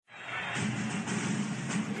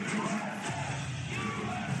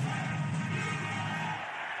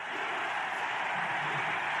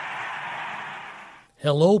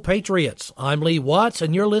Hello, Patriots. I'm Lee Watts,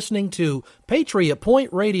 and you're listening to Patriot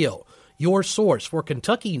Point Radio, your source for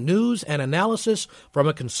Kentucky news and analysis from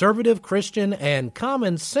a conservative, Christian, and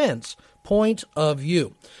common sense point of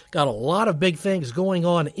view. Got a lot of big things going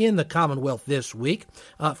on in the Commonwealth this week.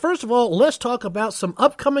 First of all, let's talk about some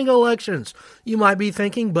upcoming elections. You might be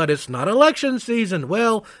thinking, but it's not election season.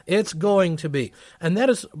 Well, it's going to be. And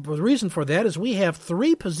that is the reason for that is we have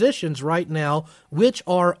 3 positions right now which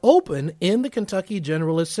are open in the Kentucky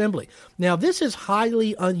General Assembly. Now, this is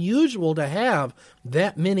highly unusual to have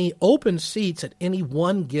that many open seats at any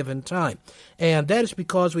one given time. And that is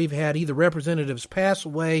because we've had either representatives pass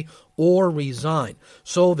away or resign.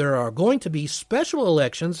 So there are going to be special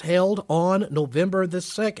elections held on November the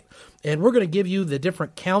 2nd. And we're going to give you the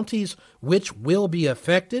different counties which will be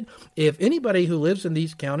affected. If anybody who lives in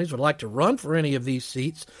these counties would like to run for any of these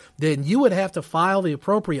seats, then you would have to file the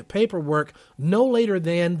appropriate paperwork no later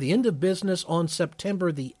than the end of business on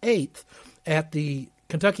September the 8th at the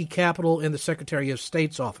Kentucky Capitol in the Secretary of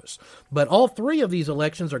State's office. But all 3 of these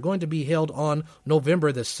elections are going to be held on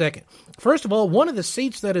November the 2nd. First of all, one of the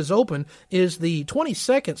seats that is open is the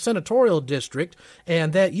 22nd Senatorial District,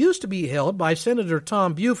 and that used to be held by Senator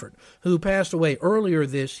Tom Buford, who passed away earlier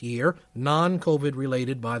this year, non-COVID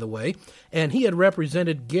related, by the way, and he had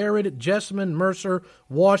represented Garrett, Jessamine, Mercer,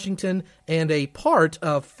 Washington, and a part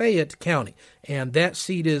of Fayette County. And that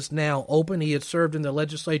seat is now open. He had served in the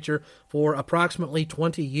legislature for approximately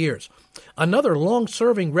 20 years. Another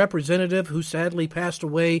long-serving representative who sadly passed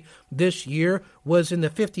away this year was in the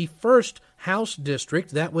 51st House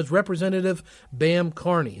District. That was Representative Bam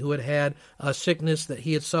Carney, who had had a sickness that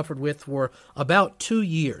he had suffered with for about 2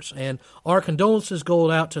 years. And our condolences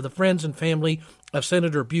go out to the friends and family of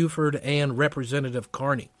Senator Buford and Representative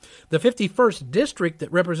Carney. The 51st District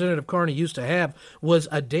that Representative Carney used to have was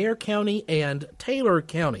Adair County and Taylor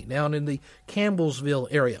County, down in the Campbellsville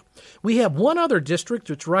area. We have one other district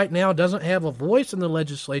which right now doesn't have a voice in the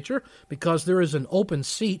legislature because there is an open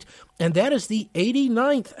seat, and that is the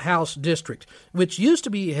 89th House District, which used to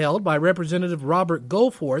be held by Representative Robert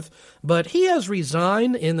Goforth, but he has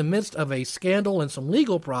resigned in the midst of a scandal and some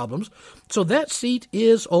legal problems, so that seat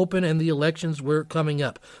is open and the elections were coming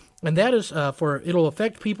up. And that is it'll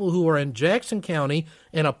affect people who are in Jackson County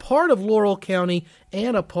and a part of Laurel County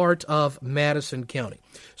and a part of Madison County.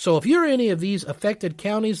 So if you're in any of these affected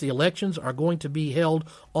counties, the elections are going to be held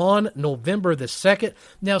on November the 2nd.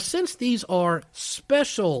 Now, since these are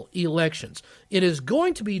special elections, it is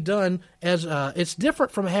going to be done as it's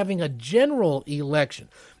different from having a general election.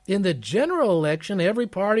 In the general election, every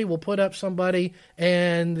party will put up somebody,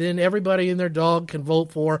 and then everybody and their dog can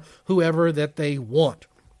vote for whoever that they want.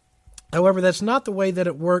 However, that's not the way that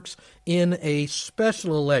it works in a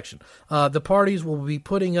special election. The parties will be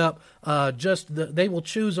putting up they will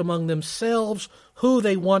choose among themselves who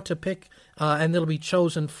they want to pick, and it'll be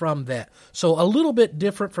chosen from that. So a little bit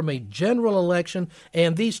different from a general election,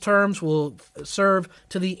 and these terms will serve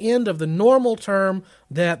to the end of the normal term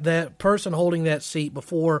that that person holding that seat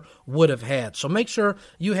before would have had. So make sure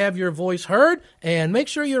you have your voice heard, and make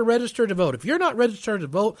sure you're registered to vote. If you're not registered to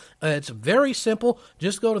vote, it's very simple.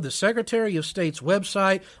 Just go to the Secretary of State's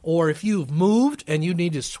website, or if you've moved and you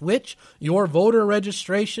need to switch your voter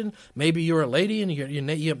registration, maybe you're a lady and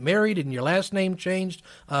you're married and your last name changed,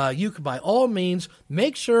 you can by all means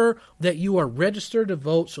make sure that you are registered to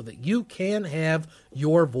vote so that you can have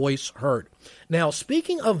your voice heard. Now,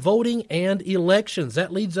 speaking of voting and elections,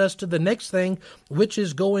 that leads us to the next thing which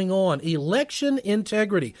is going on, election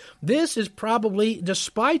integrity. This is probably,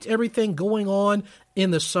 despite everything going on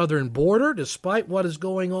in the southern border, despite what is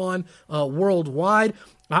going on worldwide,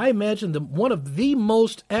 I imagine that one of the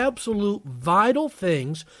most absolute vital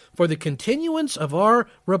things for the continuance of our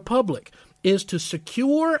republic is to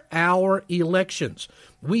secure our elections.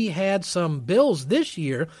 We had some bills this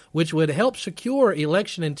year which would help secure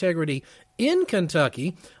election integrity in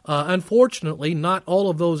Kentucky. Unfortunately, not all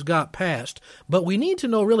of those got passed, but we need to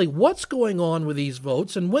know really what's going on with these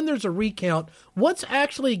votes, and when there's a recount, what's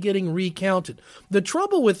actually getting recounted. The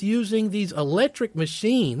trouble with using these electric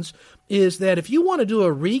machines is that if you want to do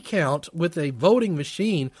a recount with a voting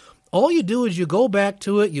machine, all you do is you go back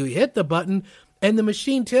to it, you hit the button, and the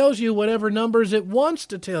machine tells you whatever numbers it wants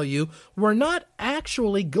to tell you. We're not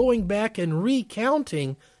actually going back and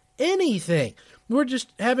recounting anything. We're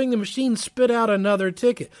just having the machine spit out another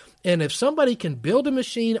ticket. And if somebody can build a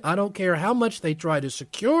machine, I don't care how much they try to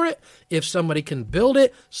secure it. If somebody can build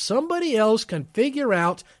it, somebody else can figure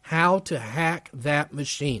out how to hack that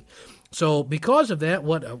machine. So because of that,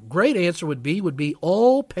 what a great answer would be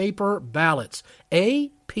all paper ballots.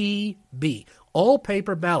 APB. all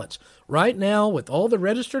paper ballots. Right now, with all the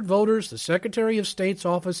registered voters, the Secretary of State's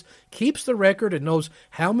office keeps the record and knows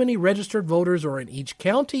how many registered voters are in each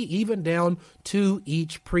county, even down to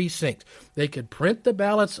each precinct. They could print the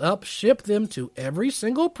ballots up, ship them to every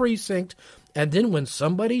single precinct, and then when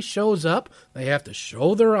somebody shows up, they have to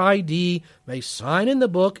show their ID, they sign in the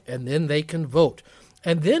book, and then they can vote.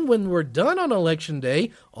 And then when we're done on Election Day,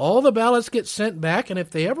 all the ballots get sent back, and if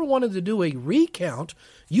they ever wanted to do a recount,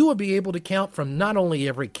 you would be able to count from not only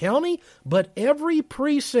every county, but every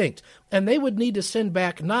precinct. And they would need to send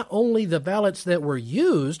back not only the ballots that were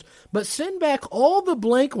used, but send back all the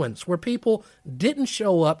blank ones where people didn't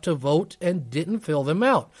show up to vote and didn't fill them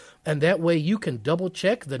out. And that way you can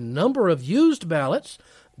double-check the number of used ballots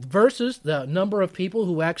versus the number of people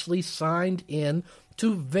who actually signed in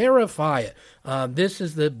to verify it. This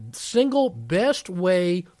is the single best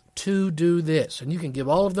way to do this. And you can give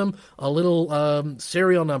all of them a little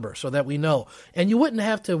serial number so that we know. And you wouldn't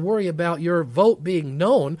have to worry about your vote being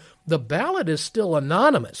known. The ballot is still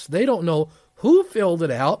anonymous. They don't know who filled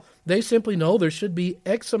it out. They simply know there should be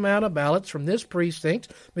X amount of ballots from this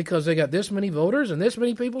precinct because they got this many voters and this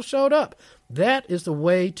many people showed up. That is the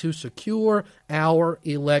way to secure our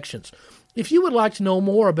elections. If you would like to know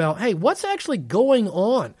more about, hey, what's actually going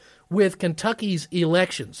on with Kentucky's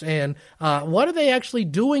elections and what are they actually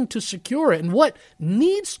doing to secure it and what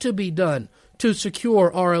needs to be done to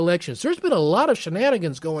secure our elections, there's been a lot of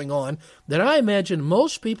shenanigans going on that I imagine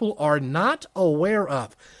most people are not aware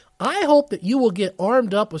of. I hope that you will get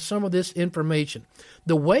armed up with some of this information.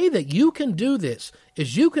 The way that you can do this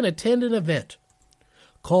is you can attend an event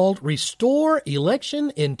called Restore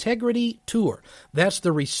Election Integrity Tour. That's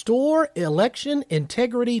the Restore Election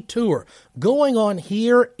Integrity Tour going on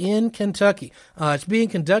here in Kentucky. It's being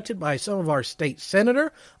conducted by some of our state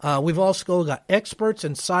senator. We've also got experts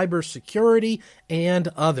in cybersecurity and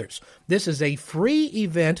others. This is a free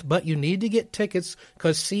event, but you need to get tickets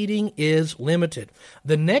because seating is limited.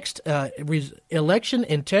 The next Election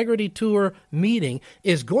Integrity Tour meeting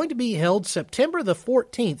is going to be held September the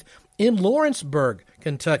 14th in Lawrenceburg,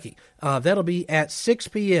 Kentucky. That'll be at 6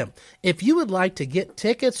 p.m. If you would like to get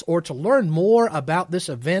tickets or to learn more about this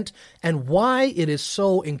event and why it is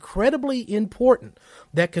so incredibly important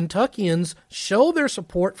that Kentuckians show their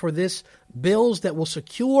support for this bills that will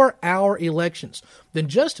secure our elections, then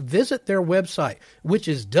just visit their website, which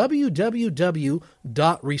is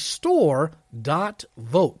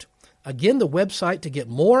www.restore.vote. Again, the website to get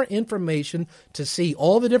more information, to see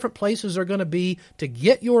all the different places they're going to be, to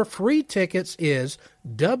get your free tickets is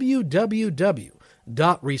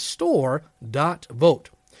www.restore.vote.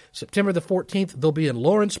 September the 14th, they'll be in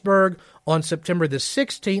Lawrenceburg. On September the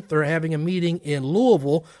 16th, they're having a meeting in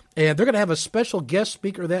Louisville, and they're going to have a special guest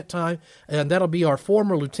speaker that time, and that'll be our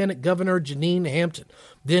former Lieutenant Governor, Janine Hampton.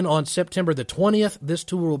 Then on September the 20th, this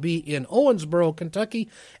tour will be in Owensboro, Kentucky,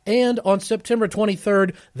 and on September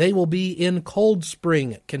 23rd, they will be in Cold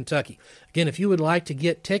Spring, Kentucky. Again, if you would like to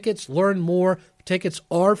get tickets, learn more, tickets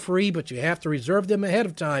are free, but you have to reserve them ahead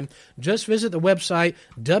of time. Just visit the website,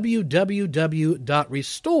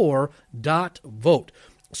 www.restore.vote.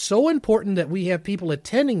 So important that we have people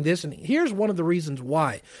attending this, and here's one of the reasons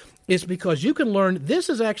why. It's because you can learn this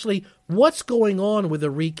is actually what's going on with the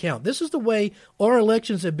recount. This is the way our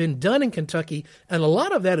elections have been done in Kentucky, and a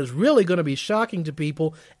lot of that is really going to be shocking to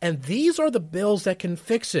people, and these are the bills that can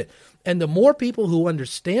fix it. And the more people who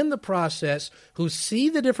understand the process, who see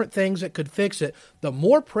the different things that could fix it, the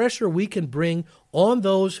more pressure we can bring on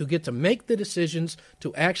those who get to make the decisions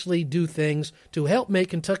to actually do things to help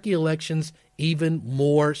make Kentucky elections even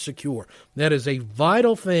more secure. That is a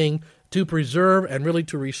vital thing to preserve and really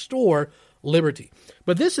to restore liberty.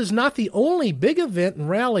 But this is not the only big event and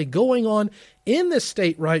rally going on in this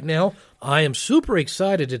state right now. I am super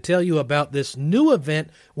excited to tell you about this new event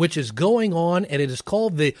which is going on, and it is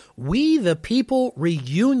called the We the People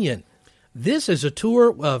Reunion. This is a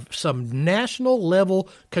tour of some national-level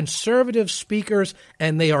conservative speakers,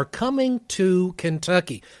 and they are coming to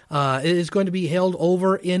Kentucky. It is going to be held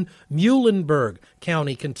over in Muhlenberg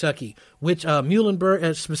County, Kentucky, which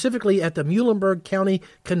Muhlenberg, specifically at the Muhlenberg County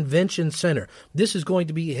Convention Center. This is going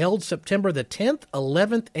to be held September the 10th,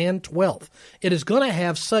 11th, and 12th. It is going to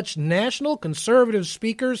have such national conservative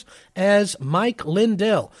speakers as Mike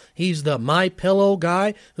Lindell. He's the My Pillow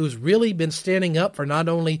guy who's really been standing up for not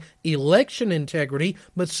only election integrity,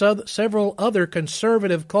 but several other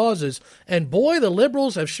conservative causes. And boy, the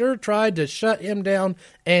liberals have sure tried to shut him down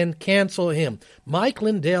and cancel him. Mike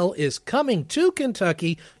Lindell is coming to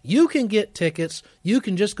Kentucky. You can get tickets. You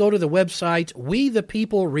can just go to the website,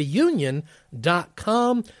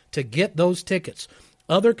 wethepeoplereunion.com, to get those tickets.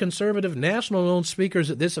 Other conservative national-known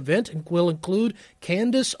speakers at this event will include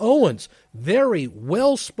Candace Owens, very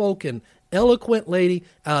well-spoken, eloquent lady.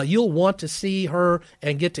 You'll want to see her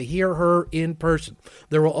and get to hear her in person.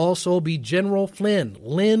 There will also be General Flynn,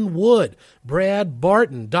 Lynn Wood, Brad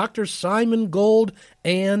Barton, Dr. Simon Gold,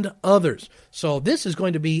 and others. So this is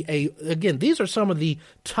going to be again, these are some of the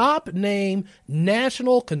top name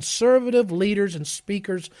national conservative leaders and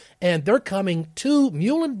speakers, and they're coming to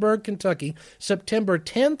Muhlenberg, Kentucky, September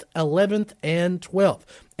 10th, 11th, and 12th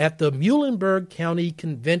at the Muhlenberg County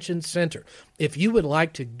Convention Center. If you would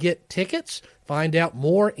like to get tickets, find out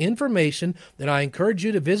more information, then I encourage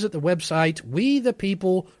you to visit the website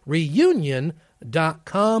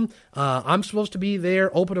WeThePeopleReunion.com. I'm supposed to be there,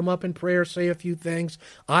 open them up in prayer, say a few things.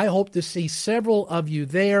 I hope to see several of you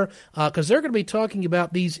there because they're going to be talking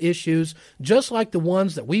about these issues just like the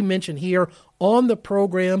ones that we mentioned here on the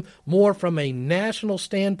program, more from a national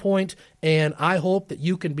standpoint, and I hope that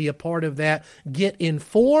you can be a part of that. Get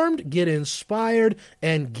informed, get inspired,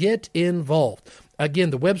 and get involved.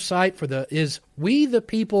 Again, the website is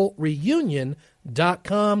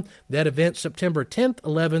WeThePeopleReunion.com. That event, September 10th,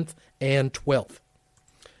 11th, and 12th.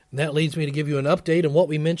 And that leads me to give you an update on what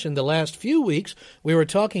we mentioned the last few weeks. We were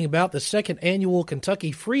talking about the second annual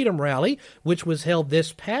Kentucky Freedom Rally, which was held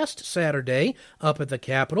this past Saturday up at the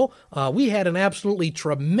Capitol. We had an absolutely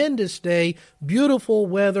tremendous day, beautiful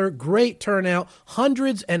weather, great turnout,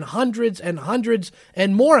 hundreds and hundreds and hundreds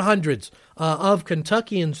and more hundreds of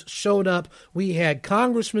Kentuckians showed up. We had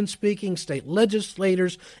congressmen speaking, state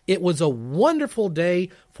legislators. It was a wonderful day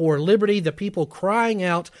for liberty, the people crying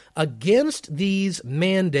out against these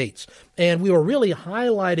mandates. And we were really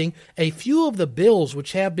highlighting a few of the bills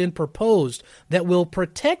which have been proposed that will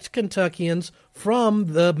protect Kentuckians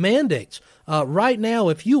from the mandates. Right now,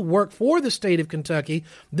 if you work for the state of Kentucky,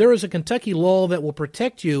 there is a Kentucky law that will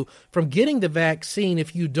protect you from getting the vaccine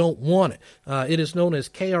if you don't want it. It is known as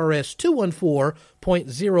KRS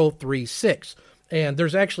 214.036. And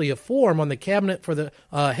there's actually a form on the Cabinet for the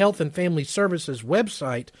Health and Family Services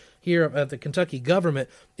website here at the Kentucky government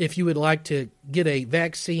if you would like to get a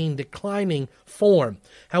vaccine declining form.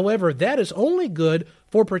 However, that is only good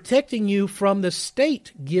for protecting you from the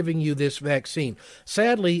state giving you this vaccine.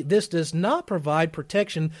 Sadly, this does not provide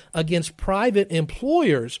protection against private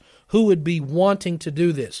employers who would be wanting to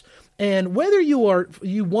do this. And whether you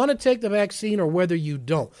want to take the vaccine or whether you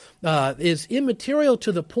don't is immaterial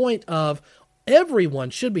to the point of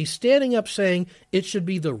everyone should be standing up saying it should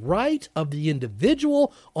be the right of the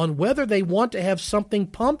individual on whether they want to have something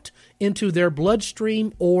pumped into their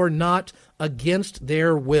bloodstream or not against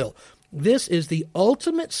their will. This is the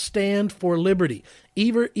ultimate stand for liberty.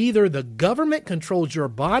 Either the government controls your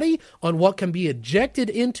body on what can be injected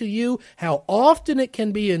into you, how often it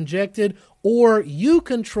can be injected, or you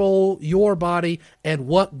control your body and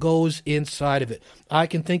what goes inside of it. I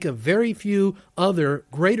can think of very few other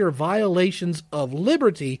greater violations of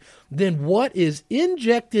liberty than what is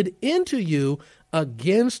injected into you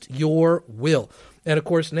against your will. And, of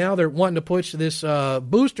course, now they're wanting to push this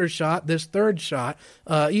booster shot, this third shot,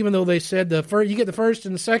 even though they said you get the first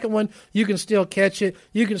and the second one, you can still catch it,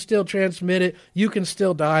 you can still transmit it, you can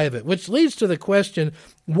still die of it, which leads to the question,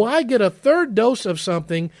 why get a third dose of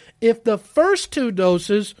something if the first two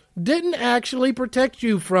doses didn't actually protect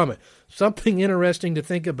you from it? Something interesting to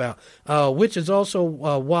think about, which is also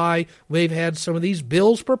why we've had some of these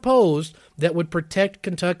bills proposed that would protect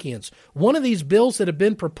Kentuckians. One of these bills that have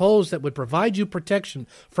been proposed that would provide you protection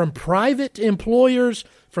from private employers,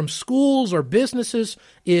 from schools or businesses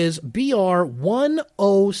is BR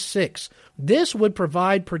 106. This would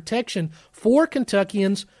provide protection for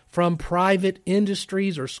Kentuckians from private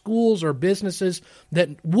industries or schools or businesses that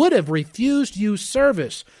would have refused you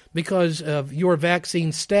service because of your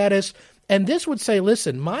vaccine status. And this would say,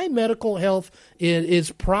 listen, my medical health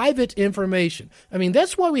is private information. I mean,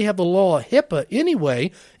 that's why we have the law HIPAA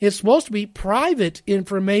anyway. It's supposed to be private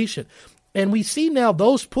information. And we see now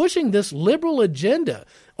those pushing this liberal agenda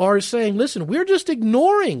are saying, listen, we're just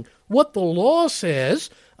ignoring what the law says,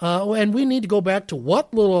 and we need to go back to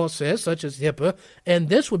what the law says, such as HIPAA, and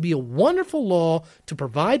this would be a wonderful law to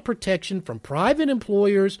provide protection from private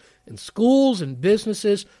employers and schools and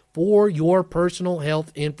businesses for your personal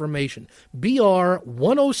health information. BR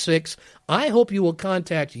 106. I hope you will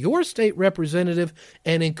contact your state representative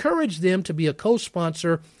and encourage them to be a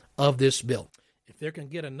co-sponsor of this bill. If they can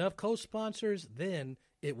get enough co-sponsors, then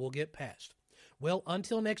it will get passed. Well,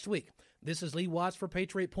 until next week, this is Lee Watts for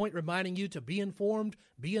Patriot Point reminding you to be informed,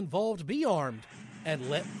 be involved, be armed, and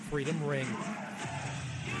let freedom ring.